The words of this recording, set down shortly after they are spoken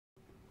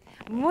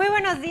Muy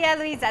buenos días,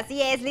 Luis.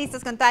 Así es,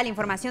 listos con toda la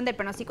información del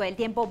pronóstico del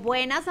tiempo.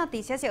 Buenas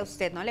noticias si a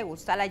usted no le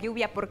gusta la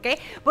lluvia. ¿Por qué?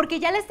 Porque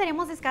ya la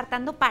estaremos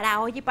descartando para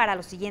hoy y para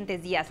los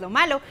siguientes días. Lo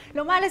malo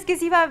es que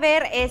sí va a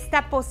haber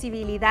esta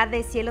posibilidad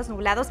de cielos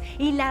nublados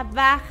y la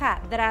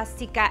baja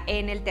drástica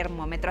en el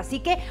termómetro. Así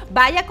que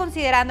vaya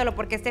considerándolo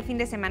porque este fin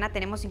de semana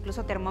tenemos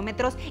incluso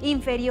termómetros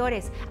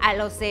inferiores a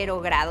los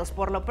 0 grados.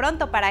 Por lo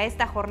pronto, para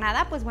esta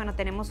jornada, pues bueno,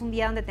 tenemos un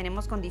día donde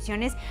tenemos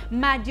condiciones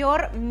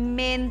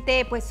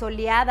mayormente pues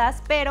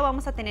soleadas, pero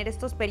vamos a tener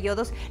estos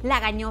periodos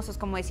lagañosos,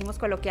 como decimos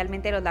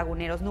coloquialmente los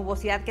laguneros,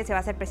 nubosidad que se va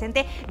a hacer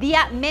presente,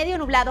 día medio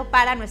nublado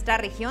para nuestra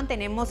región.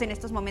 Tenemos en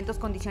estos momentos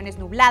condiciones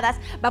nubladas,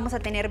 vamos a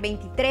tener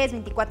 23,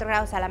 24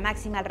 grados a la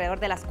máxima alrededor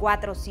de las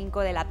 4 o 5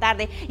 de la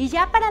tarde y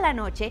ya para la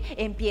noche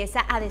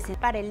empieza a descender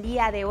para el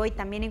día de hoy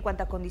también en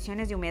cuanto a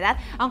condiciones de humedad,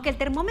 aunque el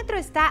termómetro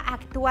está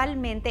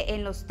actualmente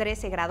en los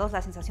 13 grados,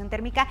 la sensación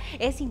térmica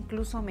es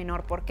incluso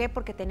menor. ¿Por qué?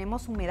 Porque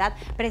tenemos humedad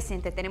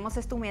presente, tenemos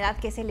esta humedad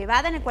que es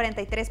elevada en el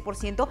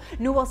 43%,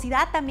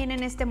 nubosidad también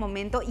en este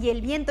momento y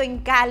el viento en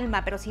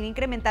calma, pero sigue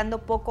incrementando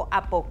poco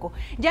a poco.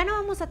 Ya no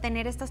vamos a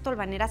tener estas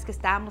tolvaneras que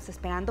estábamos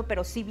esperando,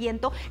 pero sí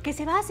viento que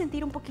se va a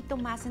sentir un poquito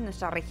más en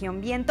nuestra región.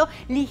 Viento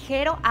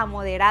ligero a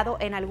moderado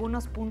en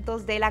algunos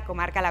puntos de la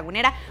comarca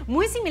lagunera,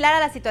 muy similar a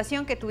la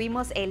situación que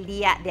tuvimos el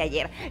día de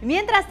ayer.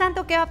 Mientras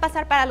tanto, ¿qué va a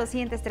pasar para los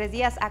siguientes 3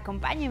 días?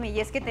 Acompáñenme, y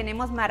es que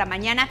tenemos para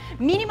mañana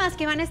mínimas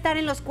que van a estar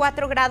en los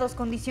 4 grados,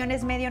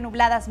 condiciones medio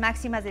nubladas,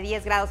 máximas de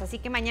 10 grados. Así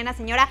que mañana,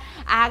 señora,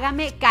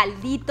 hágame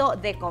caldito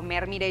de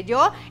comer. Mire,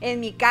 yo en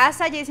mi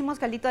casa ya hicimos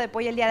caldito de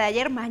pollo el día de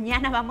ayer,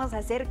 mañana vamos a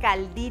hacer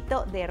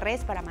caldito de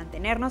res para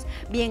mantenernos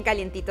bien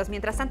calientitos.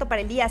 Mientras tanto,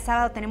 para el día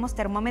sábado tenemos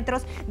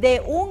termómetros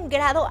de 1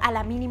 grado a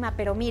la mínima,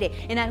 pero mire,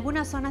 en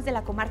algunas zonas de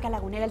la comarca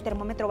lagunera el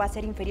termómetro va a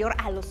ser inferior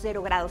a los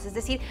 0 grados, es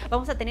decir,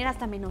 vamos a tener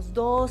hasta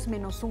 -2,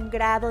 -1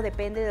 grado,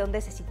 depende de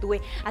dónde se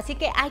sitúe. Así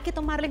que hay que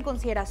tomarlo en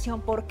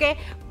consideración. ¿Por qué?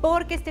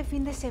 Porque este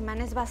fin de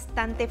semana es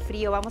bastante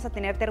frío, vamos a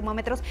tener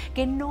termómetros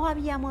que no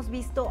habíamos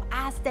visto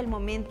hasta el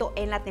momento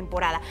en la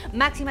temporada.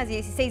 Máximas de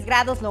 16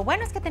 grados, lo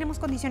bueno es que tenemos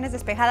condiciones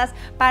despejadas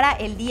para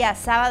el día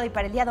sábado y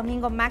para el día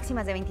domingo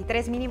máximas de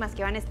 23, mínimas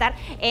que van a estar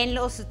en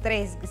los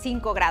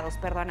 5 grados,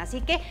 perdón.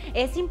 Así que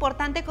es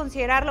importante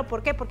considerarlo.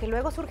 ¿Por qué? Porque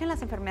luego surgen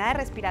las enfermedades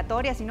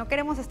respiratorias y no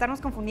queremos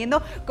estarnos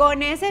confundiendo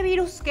con ese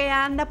virus que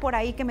anda por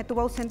ahí que me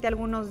tuvo ausente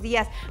algunos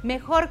días.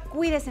 Mejor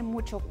cuídese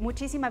mucho,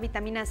 muchísima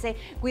vitamina C,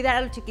 cuidar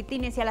a los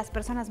chiquitines y a las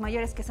personas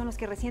mayores que son los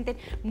que resienten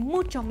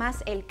mucho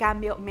más el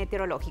cambio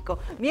meteorológico.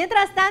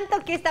 Mientras tanto,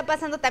 ¿qué está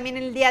pasando también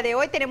el día de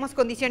hoy? Tenemos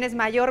condiciones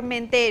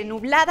mayormente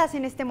nubladas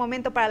en este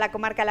momento para la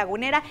comarca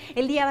lagunera.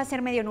 El día va a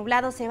ser medio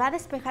nublado, se va a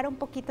despejar un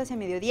poquito hacia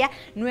mediodía,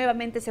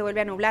 nuevamente se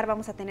vuelve a nublar,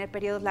 vamos a tener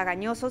periodos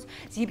lagañosos.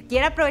 Si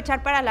quiere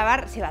aprovechar para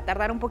lavar, se va a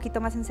tardar un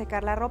poquito más en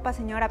secar la ropa,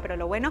 señora, pero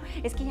lo bueno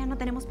es que ya no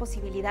tenemos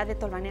posibilidad de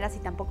tolvaneras y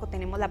tampoco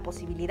tenemos la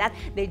posibilidad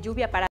de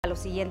lluvia para los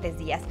siguientes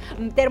días.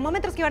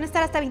 Termómetros que van a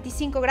estar hasta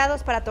 25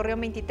 grados para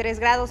Torreón, 23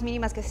 grados,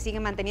 mínimas que se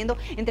siguen manteniendo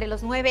entre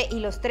los 9 y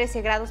los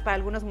 13 grados para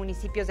algunos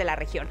municipios de la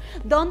región.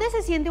 ¿Dónde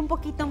se siente un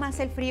poquito más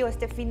el frío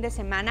este fin de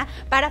semana?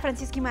 Para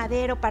Francisco y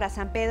Madero, para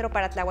San Pedro,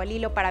 para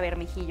Tlahualilo, para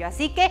Bermejillo.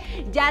 Así que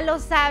ya lo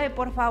sabe,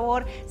 por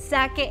favor,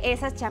 saque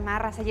esas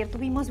chamarras. Ayer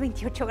tuvimos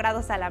 28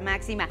 grados a la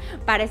máxima.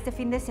 Para este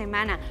fin de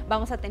semana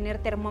vamos a tener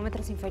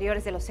termómetros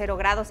inferiores de los 0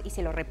 grados y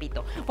se lo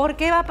repito. ¿Por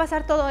qué va a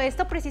pasar todo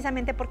esto?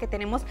 Precisamente porque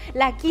tenemos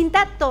la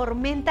quinta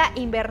tormenta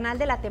invernal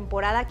de la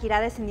temporada que irá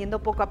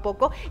descendiendo poco a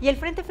poco y el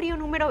frente frío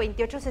número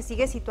 28 se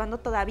sigue situando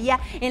todavía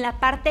en la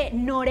parte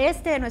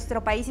noreste de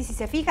nuestro país y si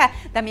se fija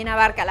también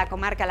abarca la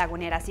comarca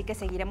lagunera, así que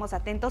seguiremos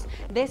atentos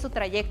de su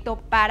trayecto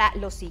para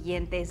los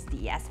siguientes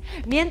días.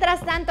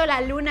 Mientras tanto,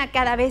 la luna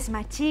cada vez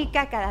más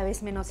chica, cada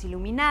vez menos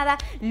iluminada,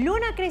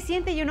 luna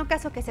creciente y un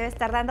ocaso que se va a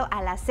estar dando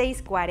a las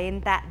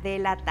 6:40 de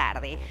la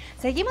tarde.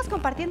 Seguimos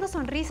compartiendo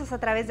sonrisas a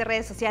través de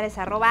redes sociales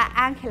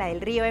 @Ángela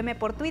del Río M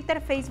por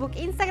Twitter, Facebook,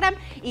 Instagram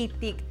y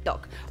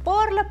TikTok.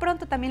 Por lo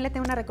pronto también le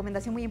tengo una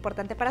recomendación muy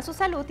importante para su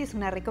salud y es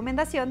una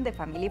recomendación de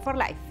Family for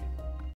Life.